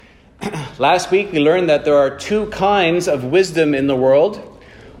Last week we learned that there are two kinds of wisdom in the world.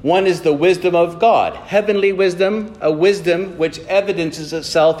 One is the wisdom of God, heavenly wisdom, a wisdom which evidences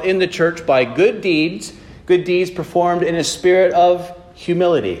itself in the church by good deeds performed in a spirit of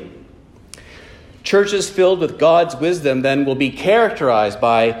humility. Churches filled with God's wisdom then will be characterized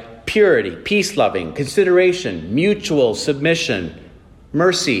by purity, peace-loving, consideration, mutual submission,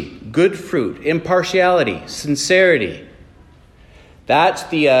 mercy, good fruit, impartiality, sincerity. That's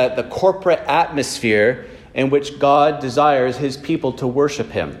the corporate atmosphere in which God desires his people to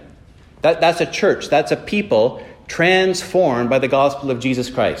worship him. That's a church. That's a people transformed by the gospel of Jesus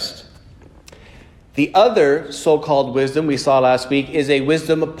Christ. The other so-called wisdom we saw last week is a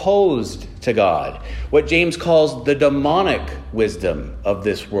wisdom opposed to God, what James calls the demonic wisdom of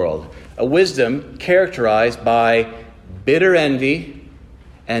this world, a wisdom characterized by bitter envy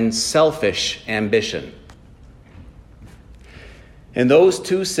and selfish ambition. And those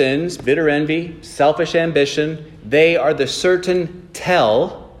two sins, bitter envy, selfish ambition, they are the certain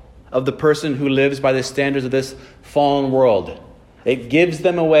tell of the person who lives by the standards of this fallen world. It gives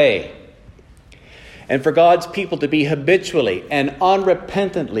them away. And for God's people to be habitually and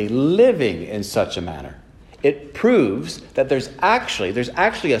unrepentantly living in such a manner, it proves that there's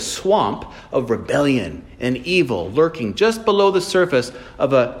actually a swamp of rebellion and evil lurking just below the surface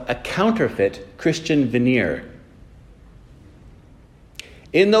of a counterfeit Christian veneer.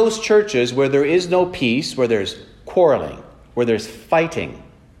 In those churches where there is no peace, where there's quarreling, where there's fighting,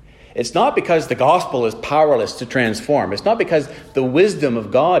 it's not because the gospel is powerless to transform. It's not because the wisdom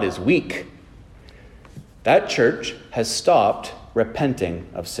of God is weak. That church has stopped repenting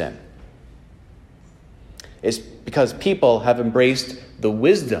of sin. It's because people have embraced the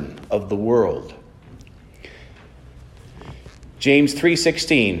wisdom of the world. James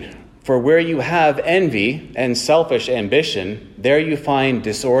 3:16, for where you have envy and selfish ambition, there you find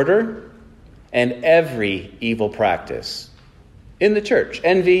disorder and every evil practice. In the church,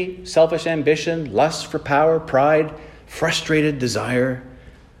 envy, selfish ambition, lust for power, pride, frustrated desire,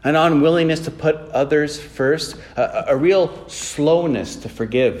 an unwillingness to put others first, a real slowness to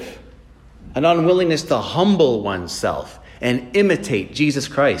forgive, an unwillingness to humble oneself and imitate Jesus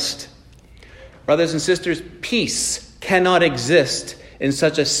Christ. Brothers and sisters, peace cannot exist in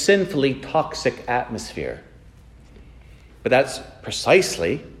such a sinfully toxic atmosphere. But that's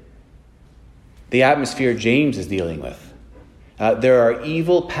precisely the atmosphere James is dealing with. There are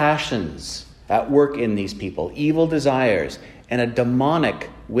evil passions at work in these people, evil desires, and a demonic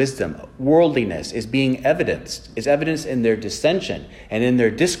wisdom, worldliness, is evidenced in their dissension and in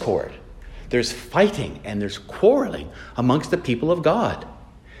their discord. There's fighting and there's quarreling amongst the people of God.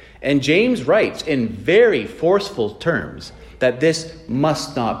 And James writes in very forceful terms that this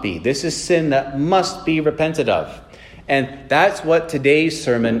must not be. This is sin that must be repented of. And that's what today's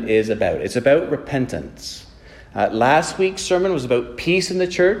sermon is about. It's about repentance. Last week's sermon was about peace in the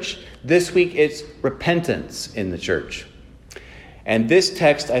church. This week it's repentance in the church. And this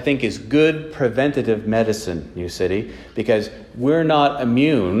text, I think, is good preventative medicine, New City, because we're not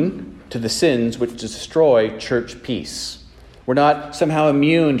immune to the sins which destroy church peace. We're not somehow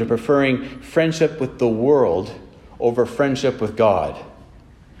immune to preferring friendship with the world over friendship with God.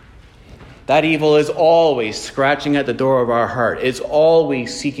 That evil is always scratching at the door of our heart. It's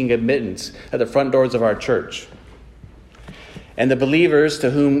always seeking admittance at the front doors of our church. And the believers to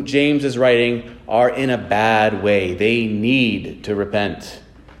whom James is writing are in a bad way. They need to repent.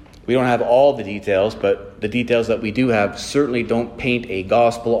 We don't have all the details, but the details that we do have certainly don't paint a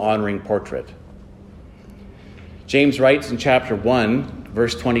gospel-honoring portrait. James writes in chapter 1,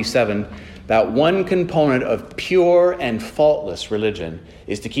 verse 27, that one component of pure and faultless religion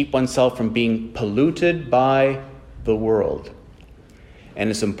is to keep oneself from being polluted by the world.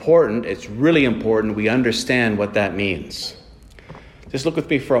 And it's really important we understand what that means. Just look with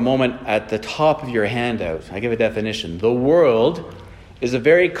me for a moment at the top of your handout. I give a definition. The world is a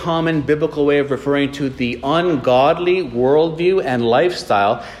very common biblical way of referring to the ungodly worldview and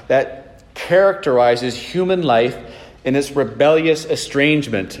lifestyle that characterizes human life in its rebellious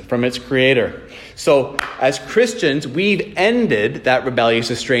estrangement from its creator. So, as Christians, we've ended that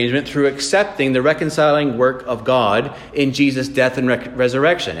rebellious estrangement through accepting the reconciling work of God in Jesus' death and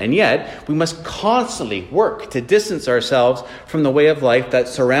resurrection. And yet, we must constantly work to distance ourselves from the way of life that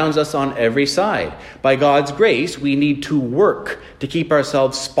surrounds us on every side. By God's grace, we need to work to keep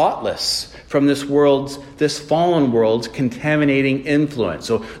ourselves spotless from this fallen world's contaminating influence.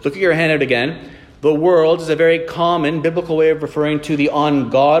 So, look at your handout again. The world is a very common biblical way of referring to the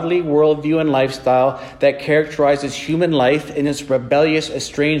ungodly worldview and lifestyle that characterizes human life in its rebellious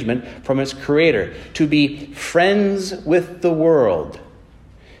estrangement from its creator. To be friends with the world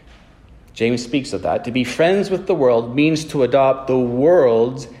James speaks of that. To be friends with the world means to adopt the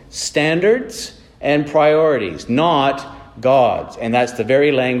world's standards and priorities, not God's. And that's the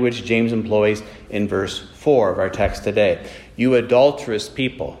very language James employs in verse 4 of our text today. You adulterous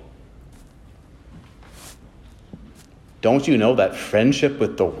people. Don't you know that friendship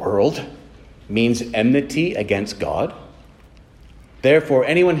with the world means enmity against God? Therefore,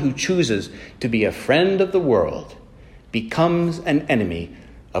 anyone who chooses to be a friend of the world becomes an enemy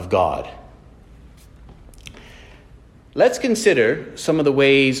of God. Let's consider some of the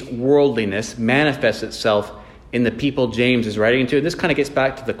ways worldliness manifests itself in the people James is writing to. This kind of gets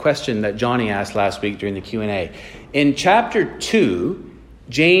back to the question that Johnny asked last week during the Q&A. In chapter 2,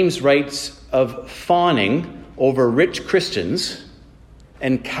 James writes of fawning over rich Christians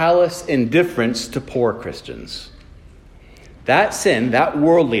and callous indifference to poor Christians. That sin, that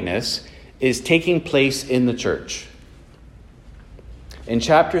worldliness, is taking place in the church. In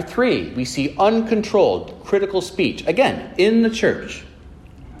chapter 3, we see uncontrolled critical speech, again, in the church.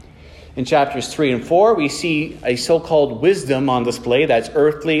 In chapters 3 and 4, we see a so-called wisdom on display that's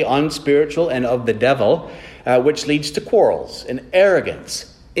earthly, unspiritual, and of the devil, which leads to quarrels and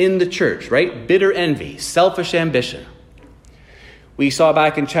arrogance in the church, right? Bitter envy, selfish ambition. We saw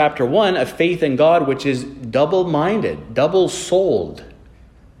back in chapter 1 a faith in God which is double-minded, double-souled.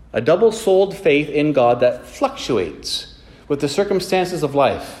 A double-souled faith in God that fluctuates with the circumstances of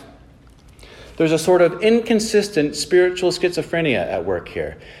life. There's a sort of inconsistent spiritual schizophrenia at work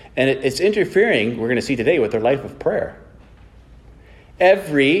here. And it's interfering, we're going to see today, with their life of prayer.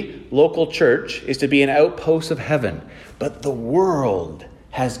 Every local church is to be an outpost of heaven. But the world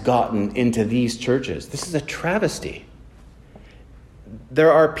has gotten into these churches. This is a travesty.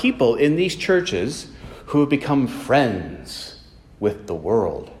 There are people in these churches who have become friends with the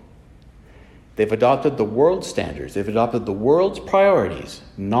world. They've adopted the world's standards. They've adopted the world's priorities,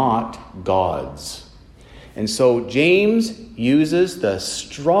 not God's. And so James uses the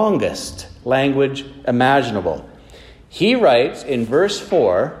strongest language imaginable. He writes in verse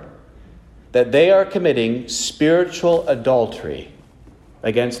 4 that they are committing spiritual adultery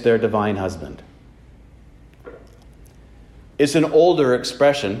against their divine husband. It's an older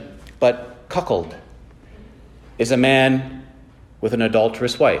expression, but cuckold is a man with an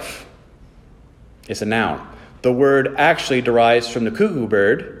adulterous wife. It's a noun. The word actually derives from the cuckoo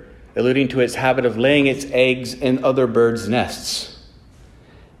bird, alluding to its habit of laying its eggs in other birds' nests.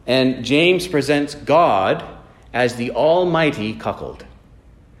 And James presents God as the almighty cuckold,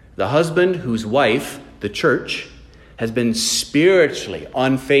 the husband whose wife, the church, has been spiritually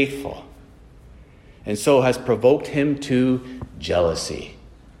unfaithful, and so has provoked him to jealousy.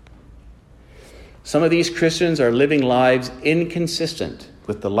 Some of these Christians are living lives inconsistent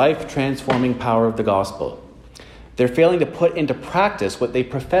with the life-transforming power of the gospel. They're failing to put into practice what they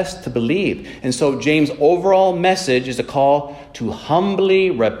profess to believe. And so James' overall message is a call to humbly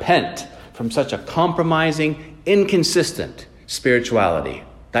repent from such a compromising, inconsistent spirituality.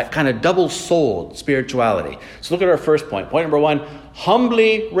 That kind of double-souled spirituality. So look at our first point. Point number 1,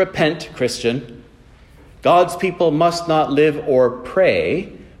 humbly repent, Christian. God's people must not live or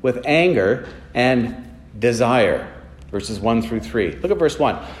pray with anger and desire. Verses 1 through 3. Look at verse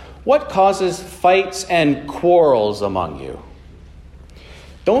 1. What causes fights and quarrels among you?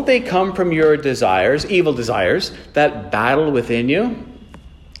 Don't they come from your desires, evil desires, that battle within you?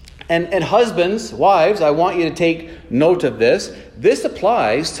 And husbands, wives, I want you to take note of this. This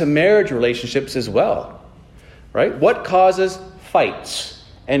applies to marriage relationships as well. Right? What causes fights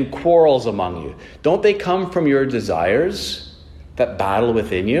and quarrels among you? Don't they come from your desires that battle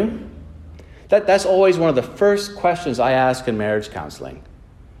within you? That's always one of the first questions I ask in marriage counseling.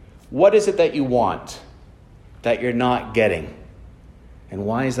 What is it that you want that you're not getting? And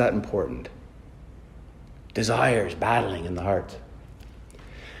why is that important? Desires battling in the heart.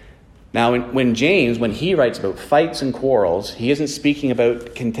 Now, when James, when he writes about fights and quarrels, he isn't speaking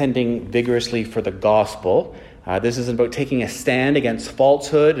about contending vigorously for the gospel. This isn't about taking a stand against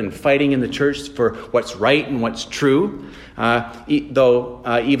falsehood and fighting in the church for what's right and what's true,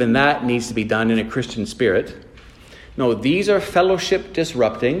 though even that needs to be done in a Christian spirit. No, these are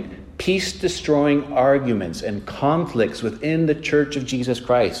fellowship-disrupting, peace-destroying arguments and conflicts within the Church of Jesus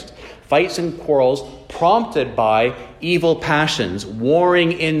Christ. Fights and quarrels prompted by evil passions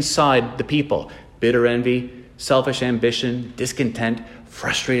warring inside the people. Bitter envy, selfish ambition, discontent,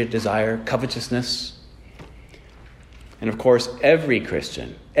 frustrated desire, covetousness. And of course, every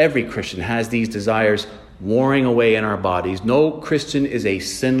Christian has these desires warring away in our bodies. No Christian is a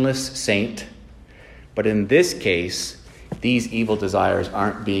sinless saint. But in this case, these evil desires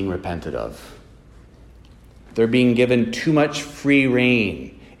aren't being repented of. They're being given too much free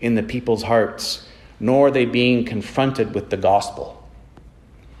rein in the people's hearts, nor are they being confronted with the gospel.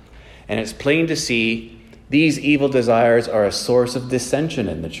 And it's plain to see these evil desires are a source of dissension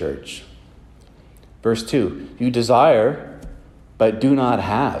in the church. Verse 2, you desire, but do not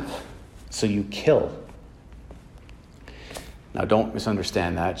have, so you kill. Now, don't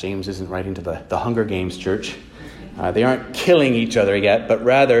misunderstand that. James isn't writing to the Hunger Games church. They aren't killing each other yet, but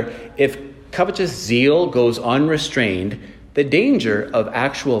rather, if covetous zeal goes unrestrained, the danger of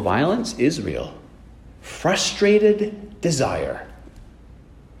actual violence is real. Frustrated desire.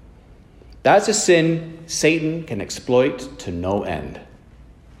 That's a sin Satan can exploit to no end,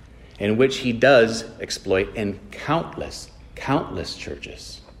 in which he does exploit in countless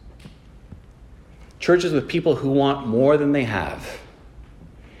churches. Churches with people who want more than they have.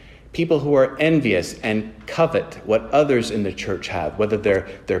 People who are envious and covet what others in the church have, whether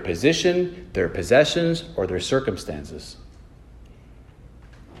their position, their possessions, or their circumstances.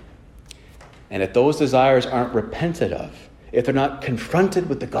 And if those desires aren't repented of, if they're not confronted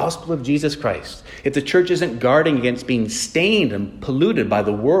with the gospel of Jesus Christ, if the church isn't guarding against being stained and polluted by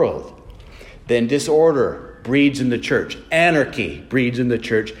the world, then disorder breeds in the church, anarchy breeds in the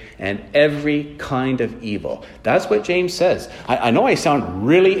church, and every kind of evil. That's what James says. I know I sound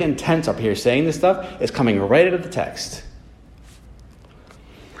really intense up here saying this stuff. It's coming right out of the text.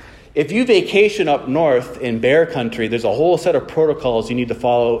 If you vacation up north in bear country, there's a whole set of protocols you need to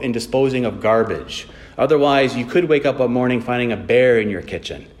follow in disposing of garbage. Otherwise, you could wake up one morning finding a bear in your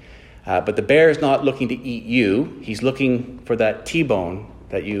kitchen. But the bear is not looking to eat you. He's looking for that T-bone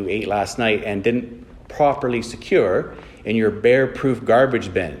that you ate last night and didn't properly secure in your bear-proof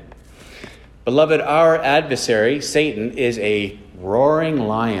garbage bin. Beloved, our adversary, Satan, is a roaring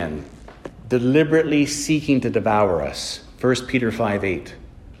lion, deliberately seeking to devour us. 1 Peter 5:8.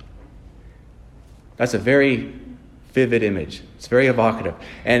 That's a very vivid image. It's very evocative.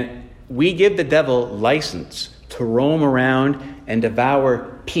 And we give the devil license to roam around and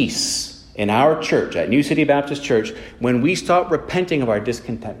devour peace in our church, at New City Baptist Church, when we stop repenting of our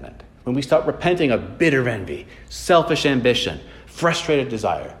discontentment, when we stop repenting of bitter envy, selfish ambition, frustrated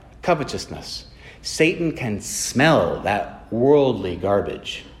desire, covetousness. Satan can smell that worldly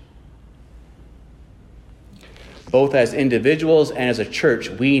garbage. Both as individuals and as a church,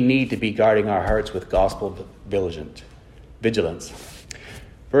 we need to be guarding our hearts with gospel vigilance.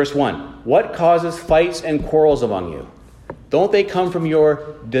 Verse 1, what causes fights and quarrels among you? Don't they come from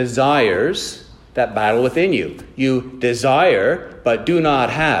your desires that battle within you? You desire, but do not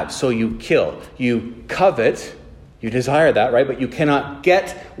have, so you kill. You covet, you desire that, right? But you cannot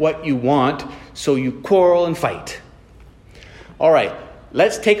get what you want, so you quarrel and fight. All right,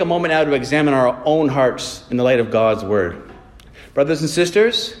 let's take a moment now to examine our own hearts in the light of God's word. Brothers and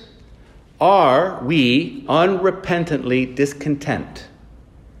sisters, are we unrepentantly discontent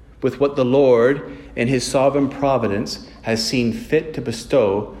with what the Lord, in his sovereign providence, has seen fit to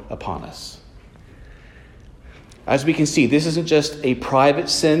bestow upon us? As we can see, this isn't just a private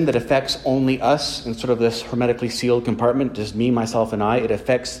sin that affects only us in sort of this hermetically sealed compartment, just me, myself, and I. It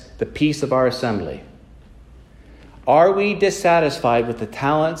affects the peace of our assembly. Are we dissatisfied with the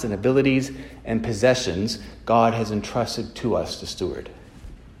talents and abilities and possessions God has entrusted to us to steward?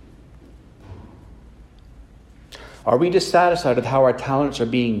 Are we dissatisfied with how our talents are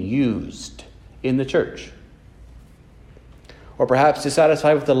being used in the church? Or perhaps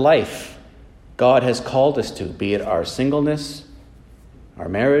dissatisfied with the life God has called us to, be it our singleness, our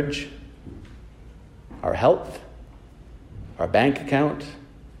marriage, our health, our bank account,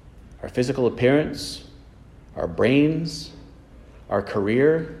 our physical appearance, our brains, our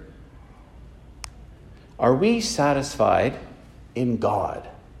career? Are we satisfied in God?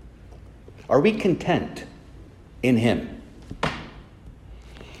 Are we content in him?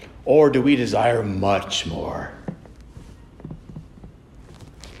 Or do we desire much more?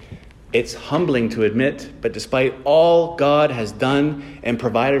 It's humbling to admit, but despite all God has done and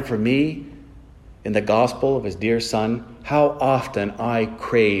provided for me in the gospel of his dear Son, how often I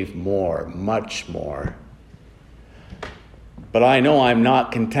crave more, much more. But I know I'm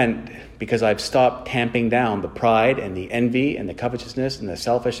not content because I've stopped tamping down the pride and the envy and the covetousness and the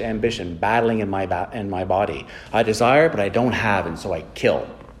selfish ambition battling in my body. I desire, but I don't have, and so I kill.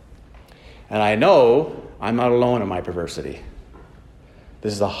 And I know I'm not alone in my perversity.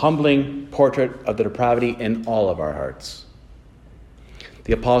 This is a humbling portrait of the depravity in all of our hearts.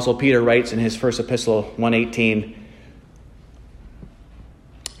 The Apostle Peter writes in his first epistle, 1:18,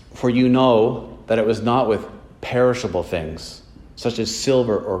 for you know that it was not with perishable things, such as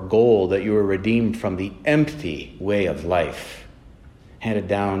silver or gold, that you were redeemed from the empty way of life handed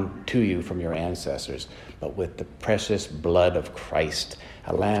down to you from your ancestors, but with the precious blood of Christ,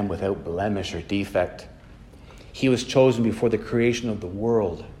 a lamb without blemish or defect. He was chosen before the creation of the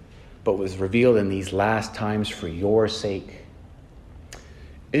world, but was revealed in these last times for your sake.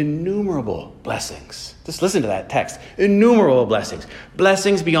 Innumerable blessings. Just listen to that text. Innumerable blessings.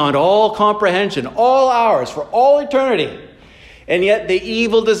 Blessings beyond all comprehension, all ours, for all eternity. And yet the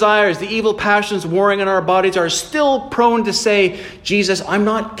evil desires, the evil passions warring in our bodies are still prone to say, Jesus, I'm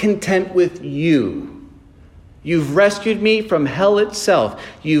not content with you. You've rescued me from hell itself.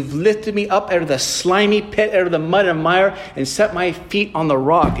 You've lifted me up out of the slimy pit, out of the mud and mire, and set my feet on the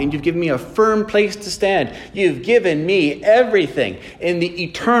rock. And you've given me a firm place to stand. You've given me everything in the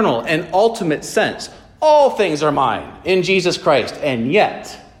eternal and ultimate sense. All things are mine in Jesus Christ. And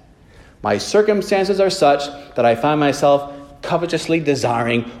yet, my circumstances are such that I find myself covetously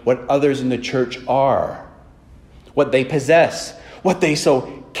desiring what others in the church are, what they possess, what they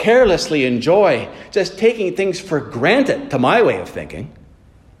so carelessly enjoy, just taking things for granted, to my way of thinking.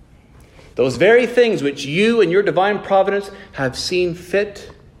 Those very things which you and your divine providence have seen fit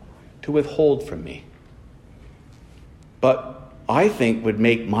to withhold from me, but I think would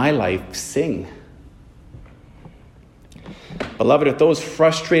make my life sing. Beloved, if those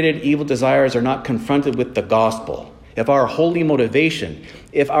frustrated evil desires are not confronted with the gospel, if our holy motivation,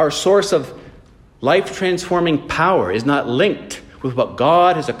 if our source of life-transforming power is not linked with what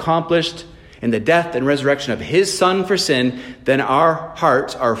God has accomplished in the death and resurrection of his Son for sin, then our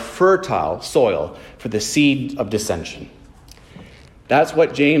hearts are fertile soil for the seed of dissension. That's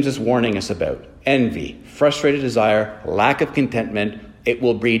what James is warning us about. Envy, frustrated desire, lack of contentment. It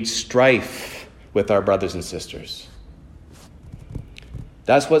will breed strife with our brothers and sisters.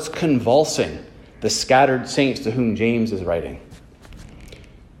 That's what's convulsing the scattered saints to whom James is writing.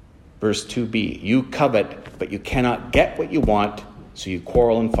 Verse 2b, you covet, but you cannot get what you want, so you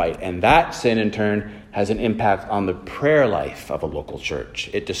quarrel and fight. And that sin, in turn, has an impact on the prayer life of a local church.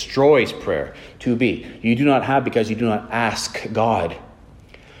 It destroys prayer. 2b, you do not have because you do not ask God.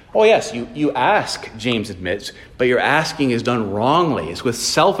 Oh yes, you ask, James admits, but your asking is done wrongly. It's with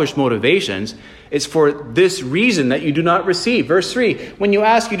selfish motivations. It's for this reason that you do not receive. Verse 3, when you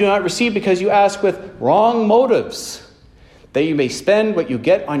ask, you do not receive because you ask with wrong motives, that you may spend what you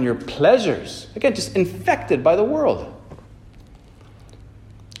get on your pleasures. Again, just infected by the world.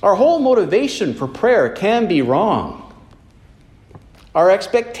 Our whole motivation for prayer can be wrong. Our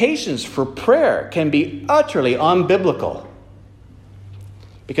expectations for prayer can be utterly unbiblical.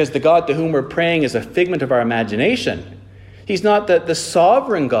 Because the God to whom we're praying is a figment of our imagination. He's not the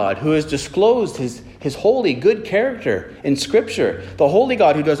sovereign God who has disclosed his holy, good character in Scripture. The holy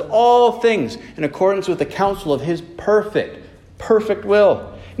God who does all things in accordance with the counsel of his perfect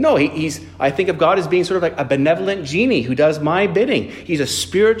will. No, I think of God as being sort of like a benevolent genie who does my bidding. He's a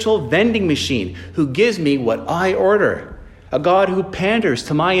spiritual vending machine who gives me what I order. A God who panders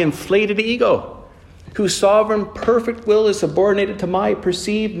to my inflated ego, whose sovereign perfect will is subordinated to my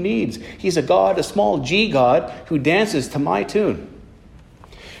perceived needs. He's a God, a small g God, who dances to my tune.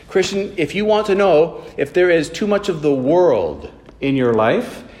 Christian, if you want to know if there is too much of the world in your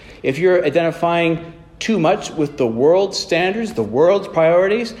life, if you're identifying too much with the world's standards, the world's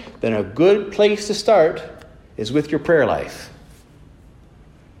priorities, then a good place to start is with your prayer life.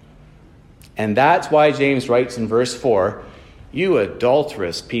 And that's why James writes in verse 4, you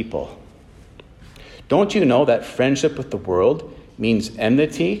adulterous people. Don't you know that friendship with the world means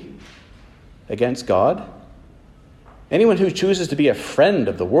enmity against God? Anyone who chooses to be a friend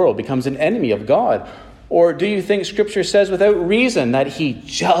of the world becomes an enemy of God. Or do you think Scripture says without reason that he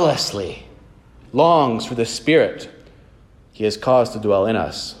jealously longs for the Spirit he has caused to dwell in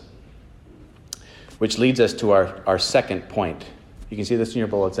us? Which leads us to our second point. You can see this in your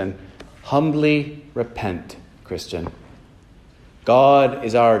bulletin. Humbly repent, Christian. God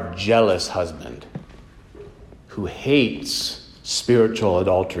is our jealous husband who hates spiritual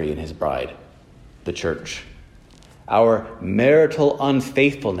adultery in his bride, the church. Our marital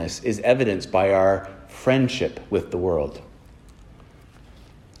unfaithfulness is evidenced by our friendship with the world.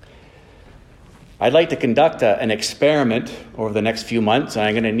 I'd like to conduct an experiment over the next few months, and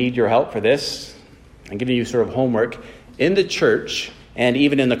I'm going to need your help for this. I'm giving you sort of homework. In the church, and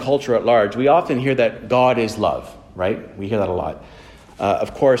even in the culture at large, we often hear that God is love, right? We hear that a lot.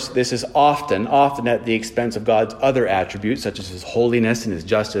 Of course, this is often at the expense of God's other attributes, such as his holiness and his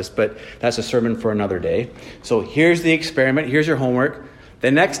justice, but that's a sermon for another day. So here's the experiment. Here's your homework.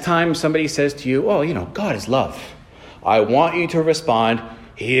 The next time somebody says to you, God is love, I want you to respond,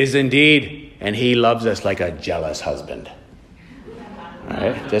 he is indeed, and he loves us like a jealous husband. All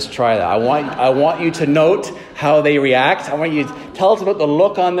right, just try that. I want you to note how they react. I want you to tell us about the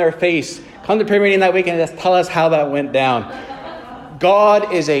look on their face Come to prayer meeting that week and just tell us how that went down.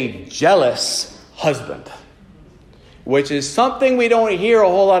 God is a jealous husband, which is something we don't hear a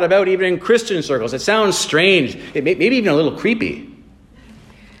whole lot about even in Christian circles. It sounds strange, maybe even a little creepy.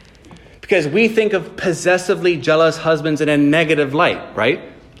 Because we think of possessively jealous husbands in a negative light, right?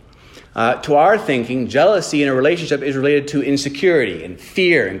 To our thinking, jealousy in a relationship is related to insecurity and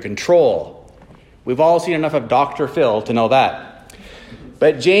fear and control. We've all seen enough of Dr. Phil to know that.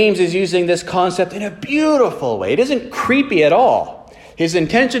 But James is using this concept in a beautiful way. It isn't creepy at all. His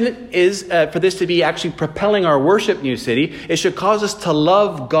intention is for this to be actually propelling our worship, New City. It should cause us to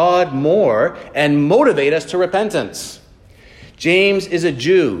love God more and motivate us to repentance. James is a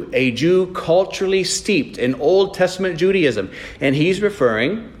Jew culturally steeped in Old Testament Judaism, and he's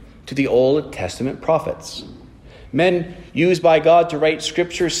referring to the Old Testament prophets. Men used by God to write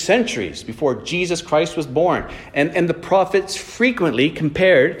scripture centuries before Jesus Christ was born. And the prophets frequently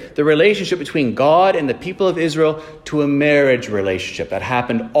compared the relationship between God and the people of Israel to a marriage relationship that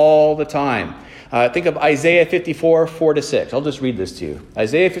happened all the time. Think of Isaiah 54, 4-6. I'll just read this to you.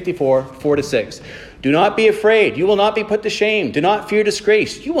 Isaiah 54, 4-6. Do not be afraid. You will not be put to shame. Do not fear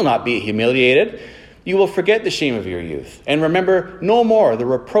disgrace. You will not be humiliated. You will forget the shame of your youth. And remember no more the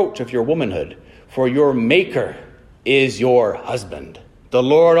reproach of your womanhood. For your Maker is your husband. The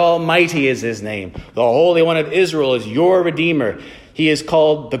Lord Almighty is his name. The Holy One of Israel is your Redeemer. He is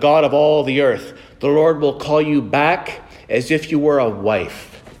called the God of all the earth. The Lord will call you back as if you were a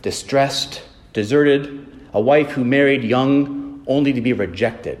wife, distressed, deserted, a wife who married young only to be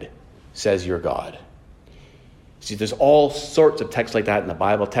rejected, says your God. See, there's all sorts of texts like that in the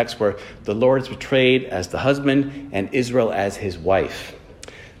Bible, texts where the Lord is portrayed as the husband and Israel as his wife.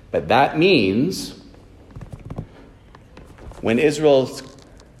 But that means when Israel's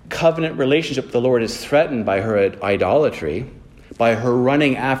covenant relationship with the Lord is threatened by her idolatry, by her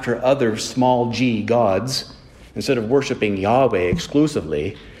running after other small g gods, instead of worshiping Yahweh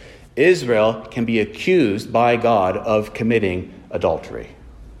exclusively, Israel can be accused by God of committing adultery.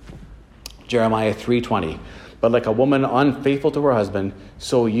 Jeremiah 3:20. But like a woman unfaithful to her husband,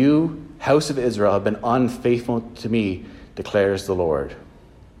 so you, house of Israel, have been unfaithful to me, declares the Lord.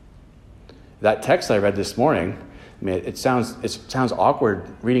 That text I read this morning, I mean, it sounds awkward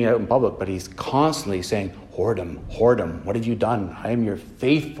reading it out in public, but he's constantly saying, whoredom, whoredom, what have you done? I am your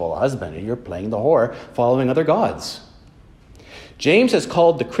faithful husband, and you're playing the whore, following other gods. James has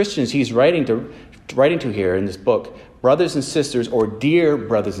called the Christians he's writing to here in this book, brothers and sisters, or dear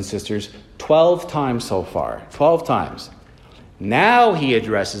brothers and sisters, 12 times so far. 12 times. Now he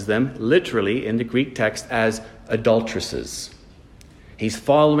addresses them literally in the Greek text as adulteresses. He's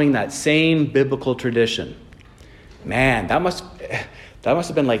following that same biblical tradition. Man, that must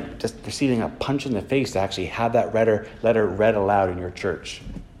have been like just receiving a punch in the face to actually have that letter read aloud in your church.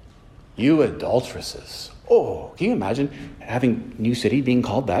 You adulteresses. Oh, can you imagine having New City being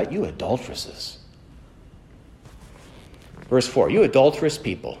called that? You adulteresses. Verse 4, you adulterous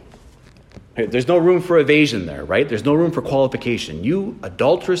people. There's no room for evasion there, right? There's no room for qualification. You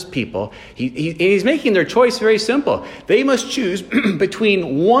adulterous people. He's making their choice very simple. They must choose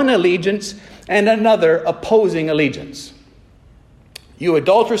between one allegiance and another opposing allegiance. You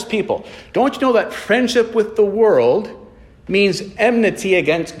adulterous people. Don't you know that friendship with the world means enmity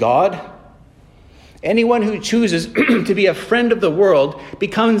against God? Anyone who chooses to be a friend of the world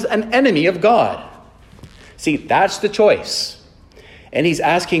becomes an enemy of God. See, that's the choice. And he's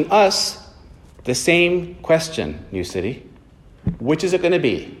asking us the same question, New City. Which is it going to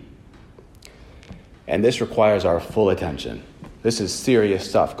be? And this requires our full attention. This is serious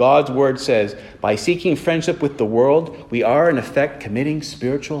stuff. God's word says, by seeking friendship with the world, we are in effect committing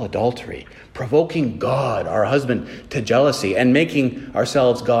spiritual adultery, provoking God, our husband, to jealousy and making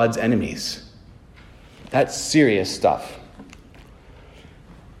ourselves God's enemies. That's serious stuff.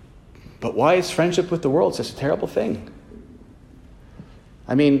 But why is friendship with the world such a terrible thing?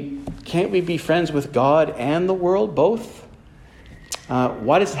 I mean, can't we be friends with God and the world both?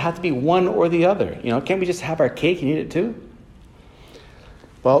 Why does it have to be one or the other? Can't we just have our cake and eat it too?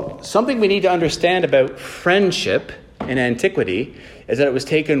 Well, something we need to understand about friendship in antiquity is that it was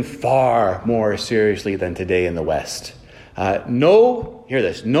taken far more seriously than today in the West. No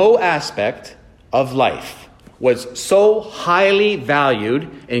aspect of life was so highly valued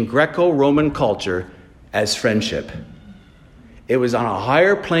in Greco-Roman culture as friendship. It was on a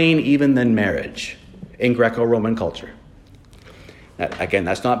higher plane even than marriage in Greco-Roman culture. Now, again,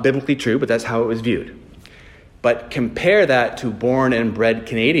 that's not biblically true, but that's how it was viewed. But compare that to born and bred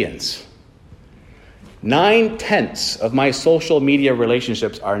Canadians. 9/10 of my social media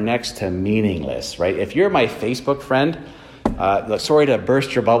relationships are next to meaningless, right? If you're my Facebook friend, Sorry to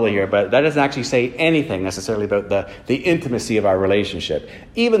burst your bubble here, but that doesn't actually say anything necessarily about the intimacy of our relationship.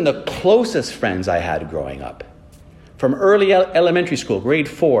 Even the closest friends I had growing up, from early elementary school, grade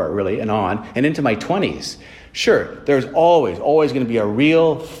 4 really, and on, and into my 20s. Sure, there's always going to be a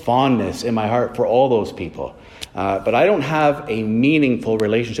real fondness in my heart for all those people. But I don't have a meaningful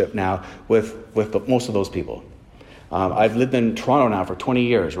relationship now with most of those people. I've lived in Toronto now for 20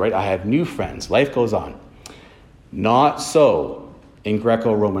 years, right? I have new friends. Life goes on. Not so in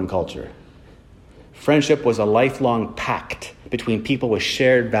Greco-Roman culture. Friendship was a lifelong pact between people with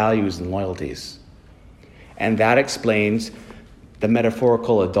shared values and loyalties. And that explains the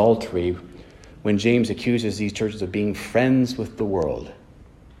metaphorical adultery when James accuses these churches of being friends with the world.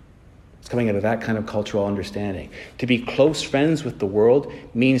 It's coming out of that kind of cultural understanding. To be close friends with the world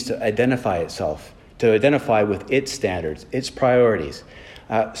means to identify itself, to identify with its standards, its priorities.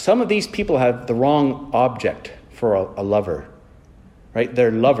 Some of these people have the wrong object for a lover, right? Their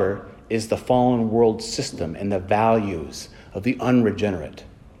lover is the fallen world system and the values of the unregenerate.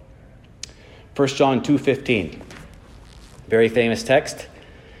 1 John 2:15, very famous text.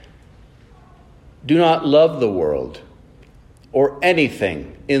 Do not love the world or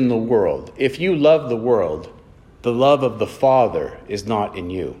anything in the world. If you love the world, the love of the Father is not in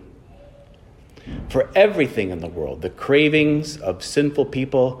you. For everything in the world, the cravings of sinful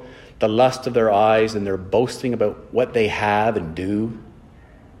people, the lust of their eyes, and their boasting about what they have and do,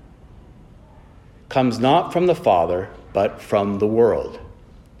 comes not from the Father, but from the world.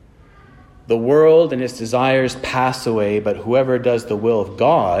 The world and its desires pass away, but whoever does the will of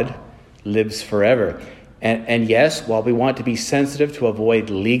God lives forever. And yes, while we want to be sensitive to avoid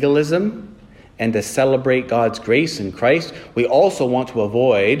legalism and to celebrate God's grace in Christ, we also want to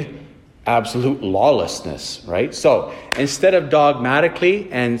avoid absolute lawlessness, right? So instead of dogmatically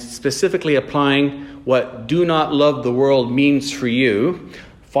and specifically applying what do not love the world means for you,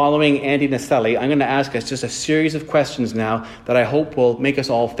 following Andy Naselli, I'm going to ask us just a series of questions now that I hope will make us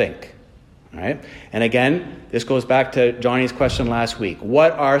all think. All right? And again, this goes back to Johnny's question last week.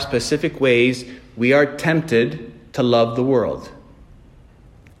 What are specific ways we are tempted to love the world?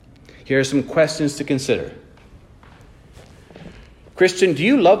 Here are some questions to consider. Christian, do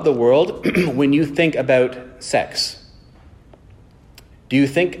you love the world when you think about sex? Do you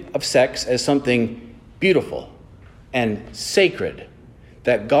think of sex as something beautiful and sacred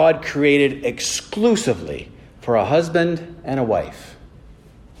that God created exclusively for a husband and a wife?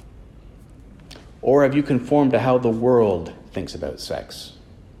 Or have you conformed to how the world thinks about sex?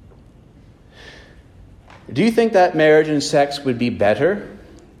 Do you think that marriage and sex would be better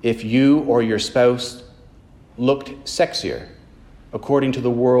if you or your spouse looked sexier according to the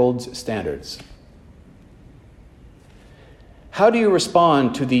world's standards? How do you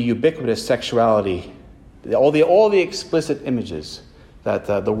respond to the ubiquitous sexuality, all the explicit images that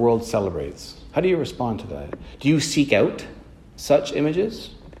the world celebrates? How do you respond to that? Do you seek out such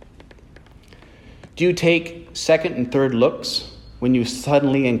images? Do you take second and third looks when you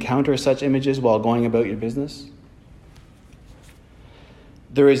suddenly encounter such images while going about your business?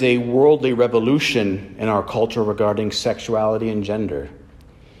 There is a worldly revolution in our culture regarding sexuality and gender.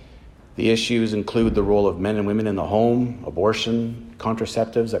 The issues include the role of men and women in the home, abortion,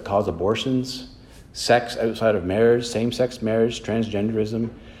 contraceptives that cause abortions, sex outside of marriage, same-sex marriage,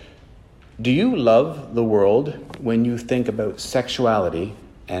 transgenderism. Do you love the world when you think about sexuality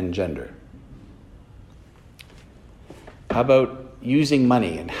and gender? How about using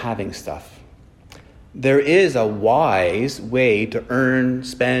money and having stuff? There is a wise way to earn,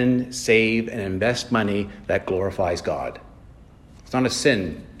 spend, save, and invest money that glorifies God. It's not a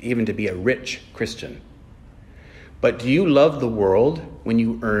sin even to be a rich Christian. But do you love the world when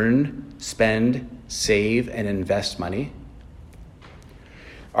you earn, spend, save, and invest money?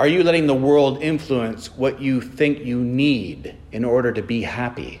 Are you letting the world influence what you think you need in order to be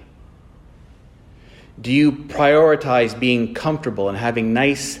happy? Do you prioritize being comfortable and having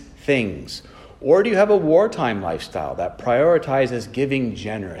nice things? Or do you have a wartime lifestyle that prioritizes giving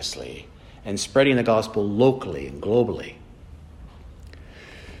generously and spreading the gospel locally and globally?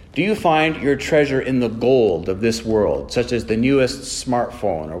 Do you find your treasure in the gold of this world, such as the newest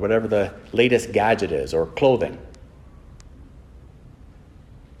smartphone or whatever the latest gadget is, or clothing?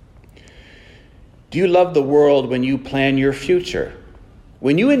 Do you love the world when you plan your future?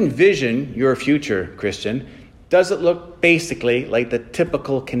 When you envision your future, Christian, does it look basically like the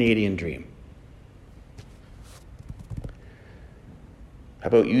typical Canadian dream? How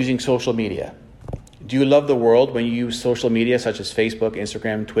about using social media? Do you love the world when you use social media such as Facebook,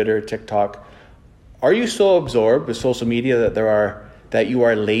 Instagram, Twitter, TikTok? Are you so absorbed with social media that you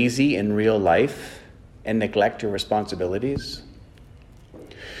are lazy in real life? and neglect your responsibilities?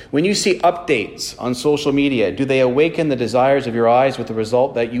 When you see updates on social media, do they awaken the desires of your eyes with the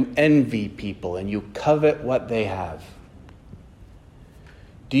result that you envy people and you covet what they have?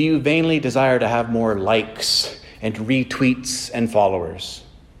 Do you vainly desire to have more likes and retweets and followers?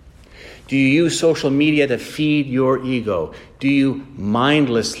 Do you use social media to feed your ego? Do you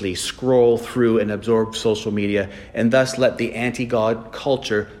mindlessly scroll through and absorb social media and thus let the anti-God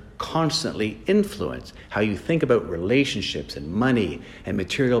culture constantly influence how you think about relationships and money and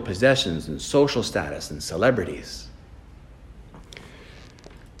material possessions and social status and celebrities?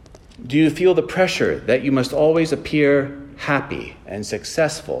 Do you feel the pressure that you must always appear happy and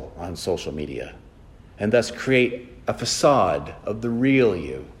successful on social media and thus create a facade of the real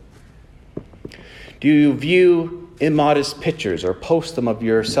you? Do you view immodest pictures or post them of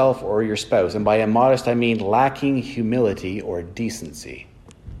yourself or your spouse? And by immodest, I mean lacking humility or decency.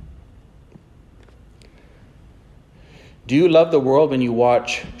 Do you love the world when you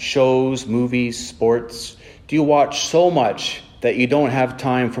watch shows, movies, sports? Do you watch so much that you don't have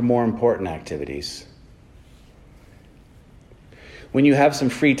time for more important activities? When you have some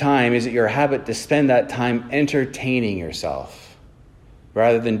free time, is it your habit to spend that time entertaining yourself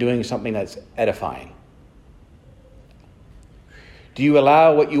rather than doing something that's edifying? Do you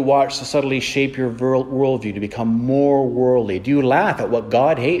allow what you watch to subtly shape your worldview to become more worldly? Do you laugh at what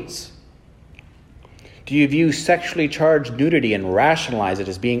God hates? Do you view sexually charged nudity and rationalize it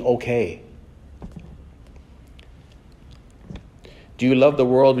as being okay? Do you love the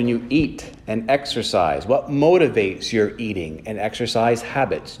world when you eat and exercise? What motivates your eating and exercise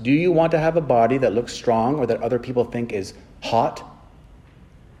habits? Do you want to have a body that looks strong or that other people think is hot?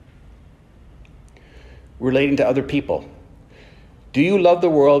 Relating to other people. Do you love the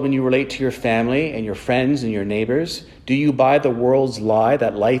world when you relate to your family and your friends and your neighbors? Do you buy the world's lie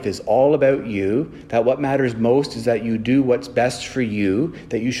that life is all about you, that what matters most is that you do what's best for you,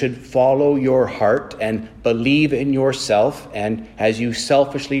 that you should follow your heart and believe in yourself and as you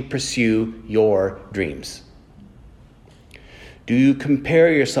selfishly pursue your dreams? Do you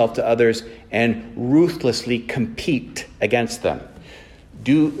compare yourself to others and ruthlessly compete against them?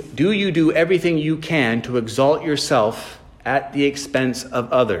 Do you do everything you can to exalt yourself at the expense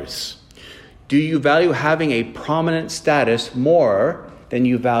of others? Do you value having a prominent status more than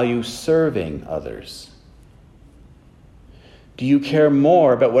you value serving others? Do you care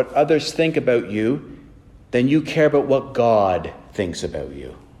more about what others think about you than you care about what God thinks about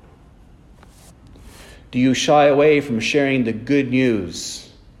you? Do you shy away from sharing the good news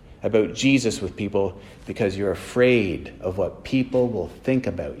about Jesus with people because you're afraid of what people will think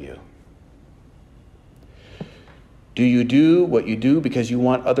about you? Do you do what you do because you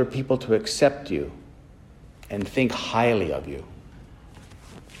want other people to accept you and think highly of you?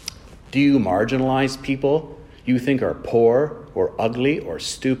 Do you marginalize people you think are poor or ugly or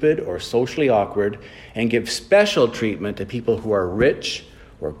stupid or socially awkward and give special treatment to people who are rich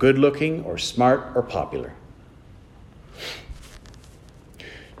or good-looking or smart or popular?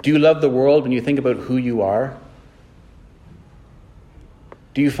 Do you love the world when you think about who you are?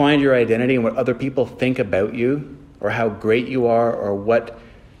 Do you find your identity in what other people think about you, or how great you are, or what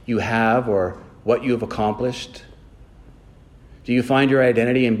you have, or what you have accomplished? Do you find your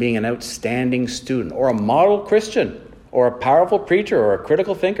identity in being an outstanding student, or a model Christian, or a powerful preacher, or a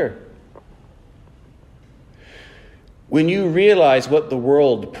critical thinker? When you realize what the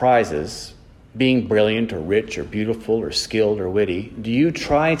world prizes, being brilliant, or rich, or beautiful, or skilled, or witty, do you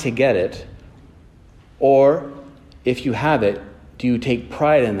try to get it? Or, if you have it, do you take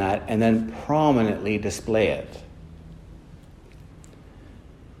pride in that and then prominently display it?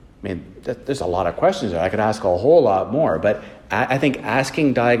 I mean, there's a lot of questions there. I could ask a whole lot more, but I think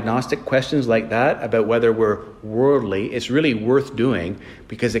asking diagnostic questions like that about whether we're worldly is really worth doing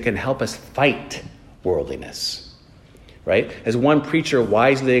because it can help us fight worldliness, right? As one preacher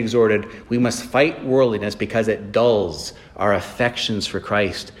wisely exhorted, we must fight worldliness because it dulls our affections for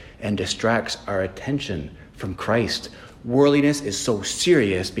Christ and distracts our attention from Christ. Worldliness is so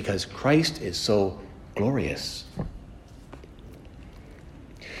serious because Christ is so glorious.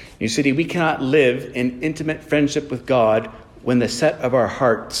 You see, we cannot live in intimate friendship with God when the set of our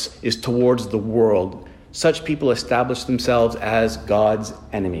hearts is towards the world. Such people establish themselves as God's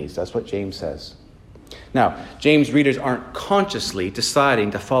enemies. That's what James says. Now, James readers aren't consciously deciding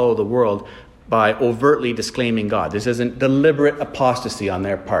to follow the world by overtly disclaiming God. This isn't deliberate apostasy on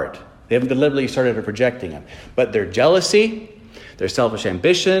their part. They haven't deliberately started projecting him. But their jealousy, their selfish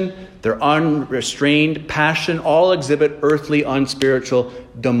ambition, their unrestrained passion all exhibit earthly, unspiritual,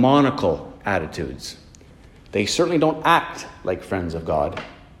 demonical attitudes. They certainly don't act like friends of God.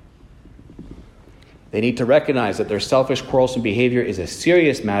 They need to recognize that their selfish, quarrelsome behavior is a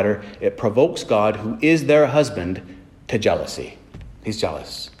serious matter. It provokes God, who is their husband, to jealousy. He's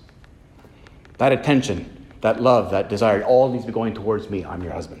jealous. That attention, that love, that desire, all needs to be going towards me. I'm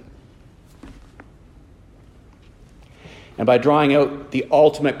your husband. And by drawing out the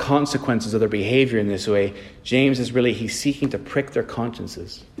ultimate consequences of their behavior in this way, James is he's seeking to prick their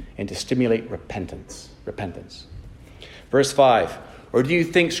consciences and to stimulate repentance. Verse 5, or do you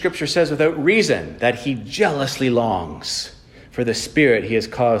think Scripture says without reason that he jealously longs for the Spirit he has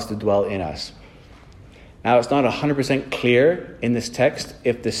caused to dwell in us? Now, it's not 100% clear in this text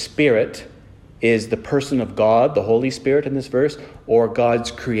if the Spirit is the person of God, the Holy Spirit in this verse, or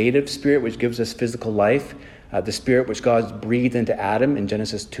God's creative Spirit, which gives us physical life, the Spirit which God breathed into Adam in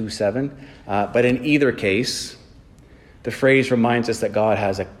Genesis 2:7. But in either case, the phrase reminds us that God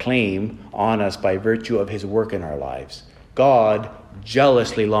has a claim on us by virtue of his work in our lives. God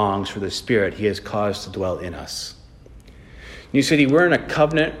jealously longs for the Spirit he has caused to dwell in us. You see, we're in a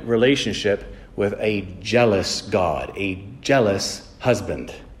covenant relationship with a jealous God, a jealous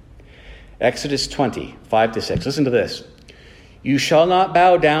husband. Exodus 20, 5-6. Listen to this. You shall not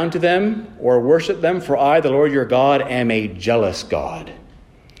bow down to them or worship them, for I, the Lord your God, am a jealous God.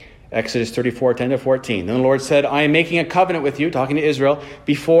 Exodus 34, 10-14. Then the Lord said, I am making a covenant with you, talking to Israel.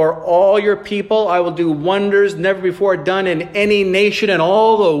 Before all your people, I will do wonders never before done in any nation in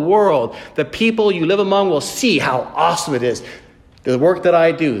all the world. The people you live among will see how awesome it is. The work that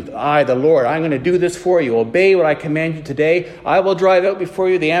I do, I, the Lord, I'm going to do this for you. Obey what I command you today. I will drive out before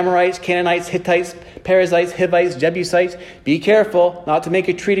you the Amorites, Canaanites, Hittites, Perizzites, Hivites, Jebusites. Be careful not to make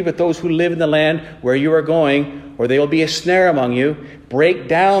a treaty with those who live in the land where you are going, or they will be a snare among you. Break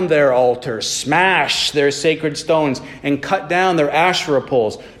down their altars, smash their sacred stones, and cut down their Asherah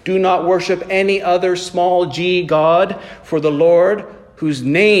poles. Do not worship any other small g god, for the Lord, whose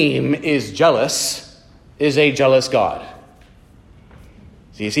name is jealous, is a jealous God.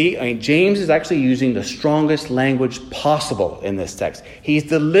 So you see, James is actually using the strongest language possible in this text. He's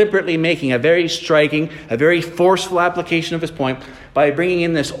deliberately making a very striking, a very forceful application of his point by bringing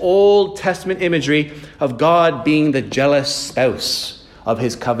in this Old Testament imagery of God being the jealous spouse of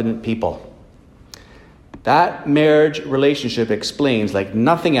his covenant people. That marriage relationship explains, like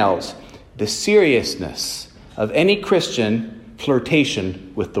nothing else, the seriousness of any Christian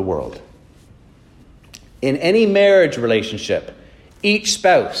flirtation with the world. In any marriage relationship, each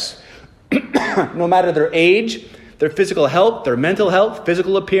spouse, no matter their age, their physical health, their mental health,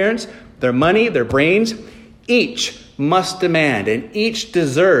 physical appearance, their money, their brains, each must demand and each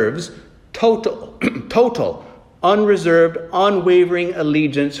deserves total, unreserved, unwavering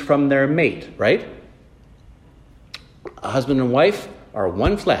allegiance from their mate, right? A husband and wife are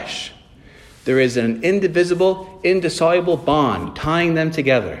one flesh. There is an indivisible, indissoluble bond tying them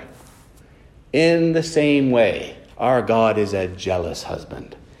together. In the same way, our God is a jealous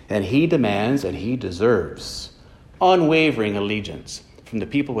husband, and he demands and he deserves unwavering allegiance from the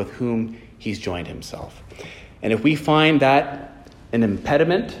people with whom he's joined himself. And if we find that an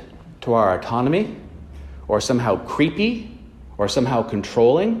impediment to our autonomy, or somehow creepy, or somehow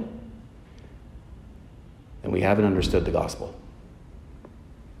controlling, then we haven't understood the gospel.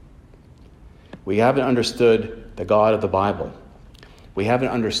 We haven't understood the God of the Bible. We haven't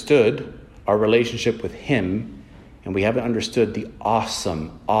understood our relationship with him. And we haven't understood the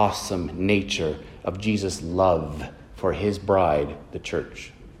awesome, awesome nature of Jesus' love for his bride, the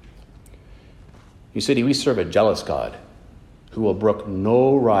church. You see, we serve a jealous God who will brook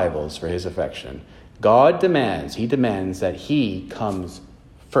no rivals for his affection. God demands that he comes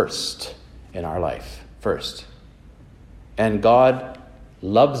first in our life, first. And God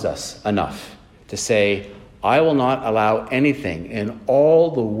loves us enough to say, I will not allow anything in all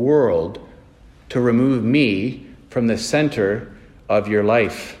the world to remove me from the center of your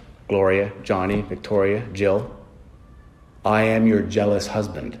life, Gloria, Johnny, Victoria, Jill. I am your jealous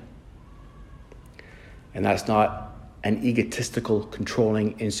husband. And that's not an egotistical,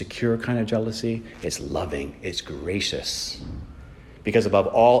 controlling, insecure kind of jealousy. It's loving, it's gracious. Because above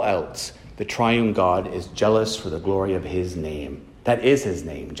all else, the triune God is jealous for the glory of his name. That is his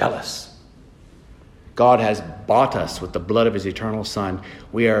name, jealous. God has bought us with the blood of his eternal Son.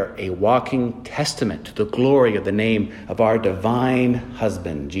 We are a walking testament to the glory of the name of our divine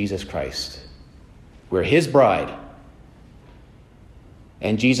husband, Jesus Christ. We're his bride.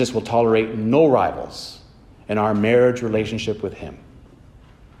 And Jesus will tolerate no rivals in our marriage relationship with him.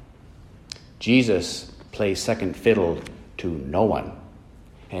 Jesus plays second fiddle to no one.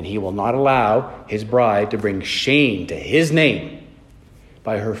 And he will not allow his bride to bring shame to his name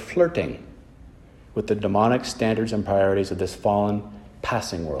by her flirting with the demonic standards and priorities of this fallen,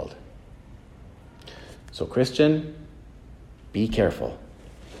 passing world. So, Christian, be careful.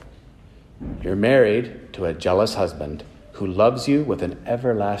 You're married to a jealous husband who loves you with an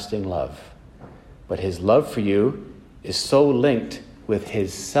everlasting love. But his love for you is so linked with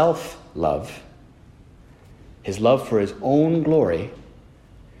his self-love, his love for his own glory,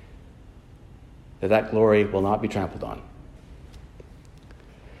 that glory will not be trampled on.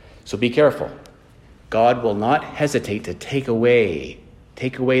 So be careful. God will not hesitate to take away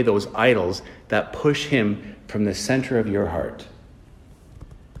those idols that push him from the center of your heart.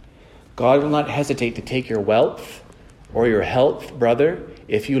 God will not hesitate to take your wealth or your health, brother,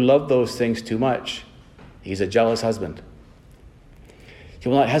 if you love those things too much. He's a jealous husband. He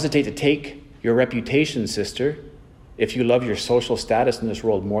will not hesitate to take your reputation, sister, if you love your social status in this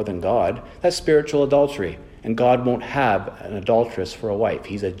world more than God. That's spiritual adultery, and God won't have an adulteress for a wife.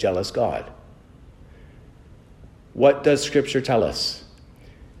 He's a jealous God. What does Scripture tell us?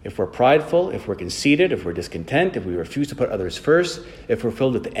 If we're prideful, if we're conceited, if we're discontent, if we refuse to put others first, if we're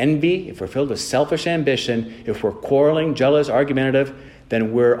filled with envy, if we're filled with selfish ambition, if we're quarreling, jealous, argumentative,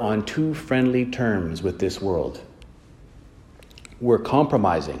 then we're on too friendly terms with this world. We're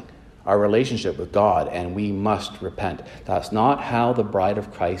compromising our relationship with God, and we must repent. That's not how the bride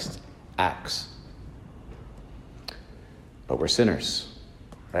of Christ acts. But we're sinners,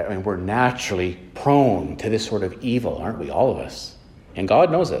 right? I mean, we're naturally prone to this sort of evil, aren't we? All of us. And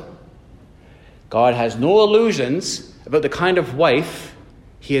God knows it. God has no illusions about the kind of wife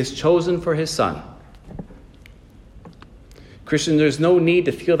he has chosen for his son. Christian, there's no need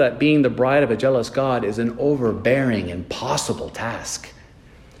to feel that being the bride of a jealous God is an overbearing, impossible task.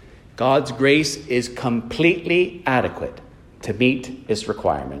 God's grace is completely adequate to meet his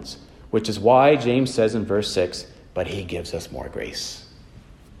requirements, which is why James says in verse 6, but he gives us more grace.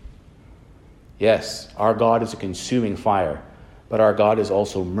 Yes, our God is a consuming fire, but our God is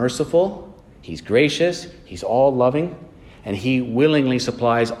also merciful, he's gracious, he's all-loving, and he willingly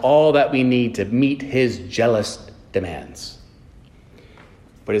supplies all that we need to meet his jealous demands.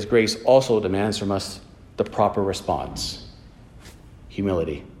 But his grace also demands from us the proper response: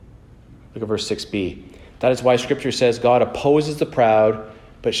 humility. Look at verse 6b. That is why Scripture says God opposes the proud,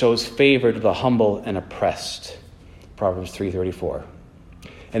 but shows favor to the humble and oppressed. Proverbs 3:34.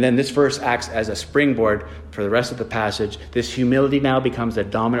 And then this verse acts as a springboard for the rest of the passage. This humility now becomes the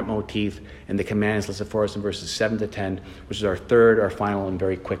dominant motif in the commands listed for us in verses 7 to 10, which is our final and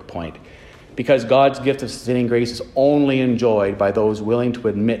very quick point. Because God's gift of sustaining grace is only enjoyed by those willing to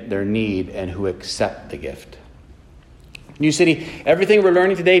admit their need and who accept the gift. New City, everything we're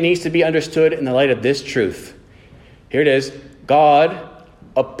learning today needs to be understood in the light of this truth. Here it is. God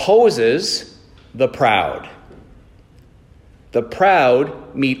opposes the proud. The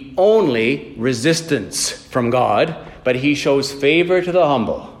proud meet only resistance from God, but he shows favor to the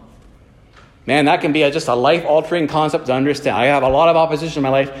humble. Man, that can be just a life-altering concept to understand. I have a lot of opposition in my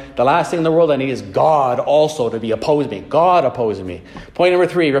life. The last thing in the world I need is God also to be opposing me. God opposing me. Point number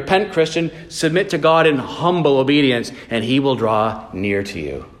 3, repent, Christian. Submit to God in humble obedience, and he will draw near to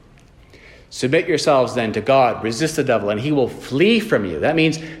you. Submit yourselves then to God. Resist the devil, and he will flee from you. That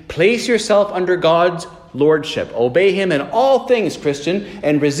means place yourself under God's lordship. Obey him in all things, Christian,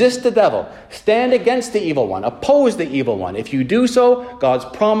 and resist the devil. Stand against the evil one. Oppose the evil one. If you do so, God's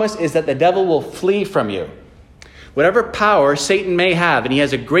promise is that the devil will flee from you. Whatever power Satan may have, and he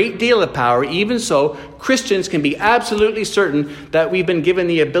has a great deal of power, even so, Christians can be absolutely certain that we've been given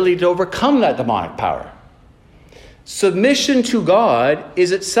the ability to overcome that demonic power. Submission to God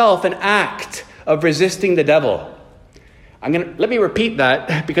is itself an act of resisting the devil. Let me repeat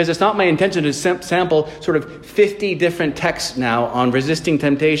that, because it's not my intention to sample sort of 50 different texts now on resisting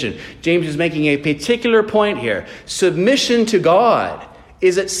temptation. James is making a particular point here. Submission to God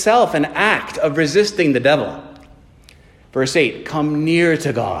is itself an act of resisting the devil. Verse 8, come near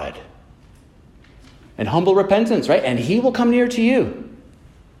to God. And humble repentance, right? And he will come near to you.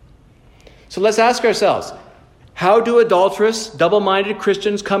 So let's ask ourselves, how do adulterous, double-minded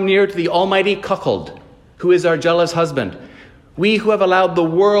Christians come near to the almighty cuckold, who is our jealous husband? We who have allowed the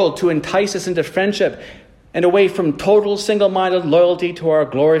world to entice us into friendship and away from total single-minded loyalty to our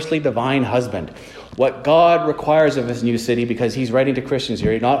gloriously divine husband. What God requires of us, New City, because he's writing to Christians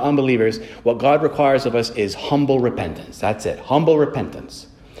here, not unbelievers, what God requires of us is humble repentance. That's it, humble repentance.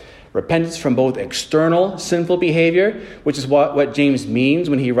 Repentance from both external sinful behavior, which is what James means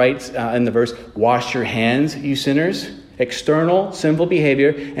when he writes in the verse, wash your hands, you sinners. External sinful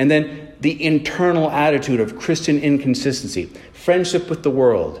behavior, and then the internal attitude of Christian inconsistency. Friendship with the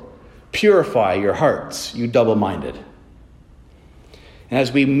world. Purify your hearts, you double-minded. And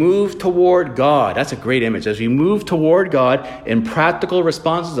as we move toward God, that's a great image. As we move toward God in practical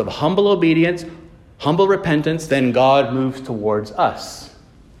responses of humble obedience, Humble repentance, then God moves towards us.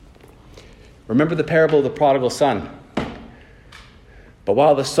 Remember the parable of the prodigal son. But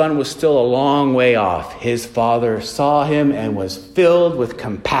while the son was still a long way off, his father saw him and was filled with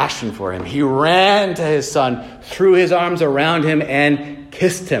compassion for him. He ran to his son, threw his arms around him, and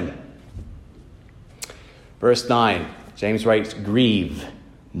kissed him. Verse 9, James writes, grieve,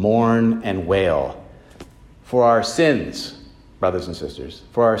 mourn, and wail for our sins, brothers and sisters,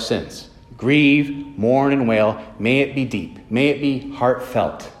 for our sins. Grieve, mourn, and wail. May it be deep. May it be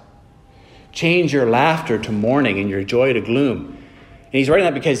heartfelt. Change your laughter to mourning and your joy to gloom. And he's writing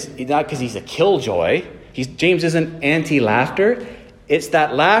that not because he's a killjoy. James isn't anti-laughter. It's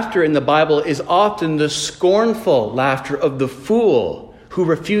that laughter in the Bible is often the scornful laughter of the fool who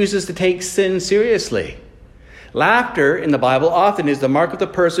refuses to take sin seriously. Laughter in the Bible often is the mark of the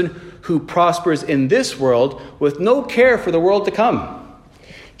person who prospers in this world with no care for the world to come.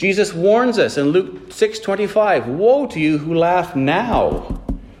 Jesus warns us in Luke 6:25, woe to you who laugh now,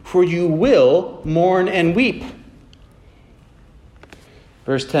 for you will mourn and weep.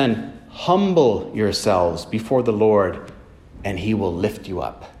 Verse 10, humble yourselves before the Lord, and he will lift you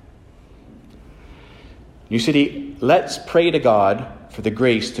up. New City, let's pray to God for the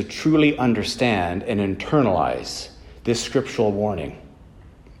grace to truly understand and internalize this scriptural warning.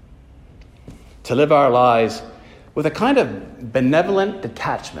 To live our lives with a kind of benevolent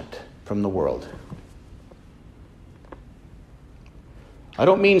detachment from the world. I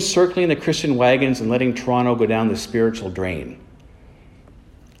don't mean circling the Christian wagons and letting Toronto go down the spiritual drain.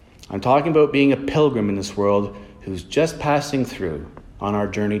 I'm talking about being a pilgrim in this world who's just passing through on our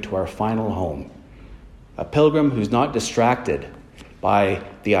journey to our final home. A pilgrim who's not distracted by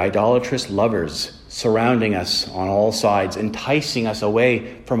the idolatrous lovers surrounding us on all sides, enticing us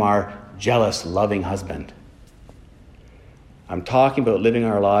away from our jealous, loving husband. I'm talking about living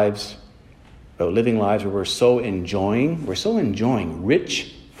lives where we're so enjoying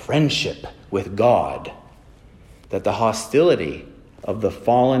rich friendship with God that the hostility of the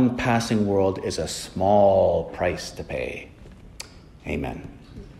fallen, passing world is a small price to pay. Amen.